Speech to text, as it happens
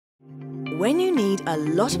When you need a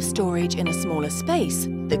lot of storage in a smaller space,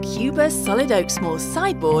 the Kuba Solid Oak Small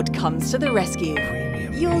sideboard comes to the rescue.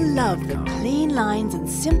 You'll love the clean lines and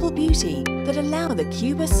simple beauty that allow the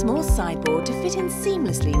Kuba Small sideboard to fit in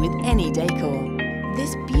seamlessly with any decor.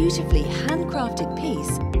 This beautifully handcrafted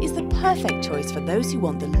piece is the perfect choice for those who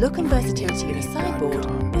want the look and versatility of a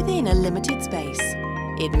sideboard within a limited space.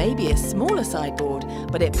 It may be a smaller sideboard,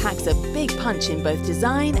 but it packs a big punch in both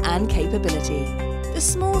design and capability. The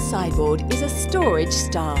small sideboard is a storage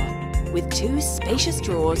star. With 2 spacious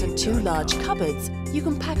drawers and 2 large cupboards, you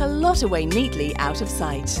can pack a lot away neatly out of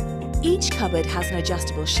sight. Each cupboard has an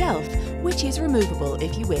adjustable shelf, which is removable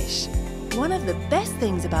if you wish. One of the best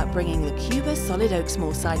things about bringing the Kuba Solid Oak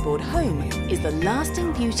Small sideboard home is the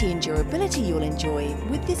lasting beauty and durability you'll enjoy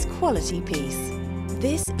with this quality piece.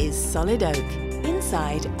 This is solid oak,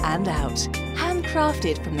 inside and out,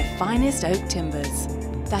 handcrafted from the finest oak timbers.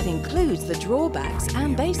 That includes the drawbacks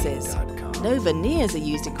and bases. No veneers are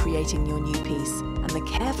used in creating your new piece, and the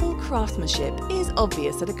careful craftsmanship is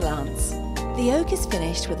obvious at a glance. The oak is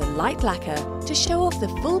finished with a light lacquer to show off the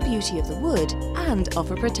full beauty of the wood and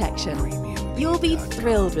offer protection. You'll be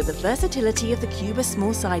thrilled with the versatility of the Kuba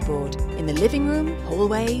Small sideboard in the living room,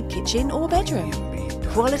 hallway, kitchen or bedroom.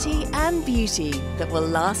 Quality and beauty that will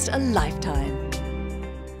last a lifetime.